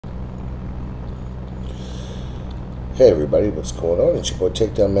Hey everybody, what's going on? It's your boy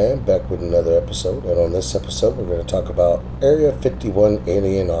Takedownman back with another episode, and on this episode we're going to talk about Area 51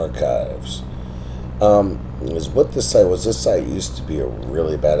 Alien Archives. Is what this site was. This site used to be a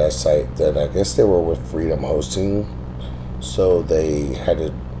really badass site that I guess they were with Freedom Hosting, so they had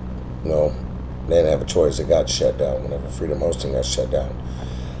to, they didn't have a choice. It got shut down whenever Freedom Hosting got shut down.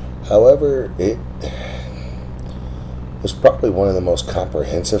 However, it was probably one of the most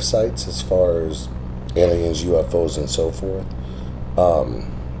comprehensive sites as far as aliens, UFOs, and so forth.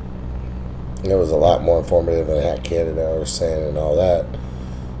 It was a lot more informative than Hat Canada was saying and all that.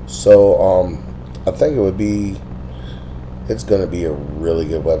 So I think it's going to be a really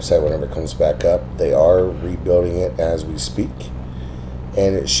good website whenever it comes back up. They are rebuilding it as we speak,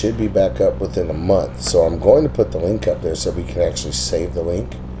 and it should be back up within a month. So I'm going to put the link up there so we can actually save the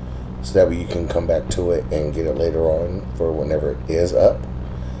link, so that way you can come back to it and get it later on for whenever it is up.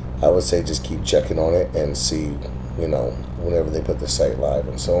 I would say just keep checking on it and see, whenever they put the site live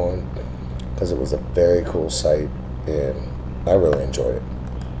and so on, because it was a very cool site and I really enjoyed it.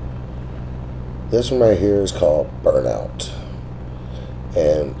 This one right here is called Burnout,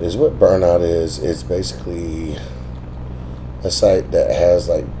 and is what Burnout is. It's basically a site that has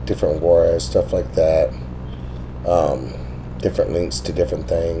like different war ads, stuff like that, different links to different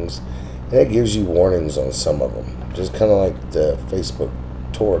things, and it gives you warnings on some of them, just kind of like the Facebook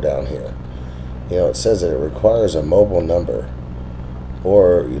tour down here. It says that it requires a mobile number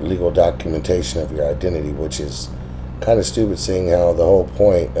or legal documentation of your identity, which is kind of stupid, seeing how the whole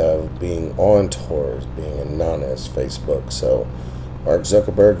point of being on tour is being anonymous Facebook. So Mark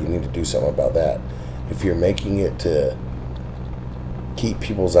Zuckerberg, you need to do something about that. If you're making it to keep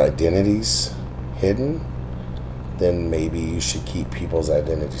people's identities hidden, then maybe you should keep people's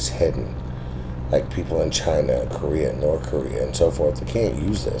identities hidden, like people in China, Korea, North Korea, and so forth. They can't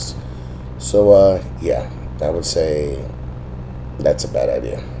use this. So, yeah, I would say that's a bad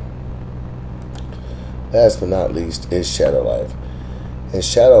idea. Last but not least is Shadow Life. And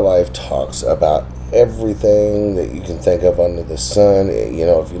Shadow Life talks about everything that you can think of under the sun.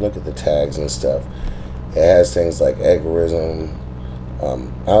 If you look at the tags and stuff, it has things like algorithms,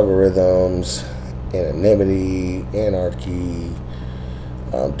 anonymity, anarchy,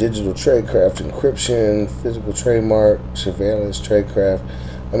 digital tradecraft, encryption, physical trademark, surveillance, tradecraft.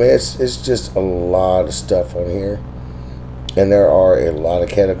 I mean, it's just a lot of stuff on here, and there are a lot of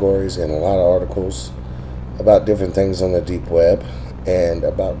categories and a lot of articles about different things on the deep web and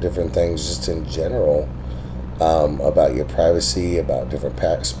about different things just in general, about your privacy, about different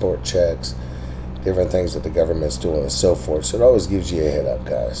passport checks, different things that the government's doing, and so forth. So it always gives you a head up,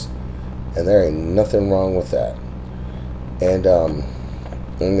 guys, and there ain't nothing wrong with that. And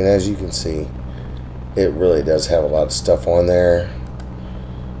I mean, as you can see, it really does have a lot of stuff on there.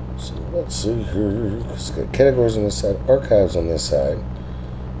 So let's see here. It's got categories on this side, archives on this side.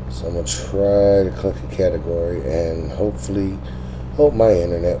 So I'm going to try to click a category and hope my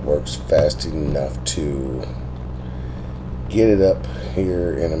internet works fast enough to get it up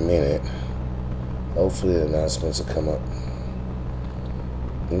here in a minute. Hopefully the announcements will come up.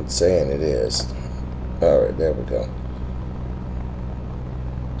 It's saying it is. Alright, there we go.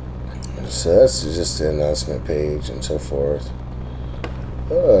 So that's just the announcement page and so forth.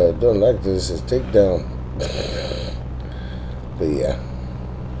 Oh, I don't like this. It's takedown. But yeah.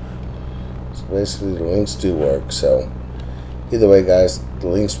 So basically the links do work. So either way, guys, the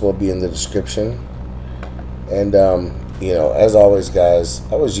links will be in the description. And as always, guys,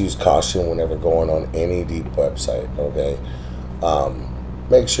 always use caution whenever going on any deep website, okay?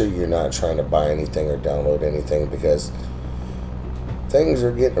 Make sure you're not trying to buy anything or download anything, because things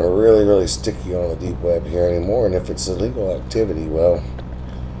are getting really, really sticky on the deep web here anymore. And if it's illegal activity, well,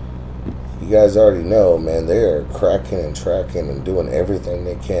 you guys already know, man, they are cracking and tracking and doing everything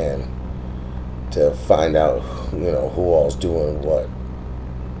they can to find out, who all's doing what.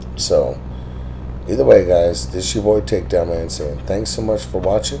 So, either way, guys, this is your boy Takedownman saying thanks so much for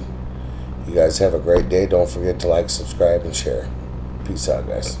watching. You guys have a great day. Don't forget to like, subscribe, and share. Peace out,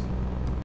 guys.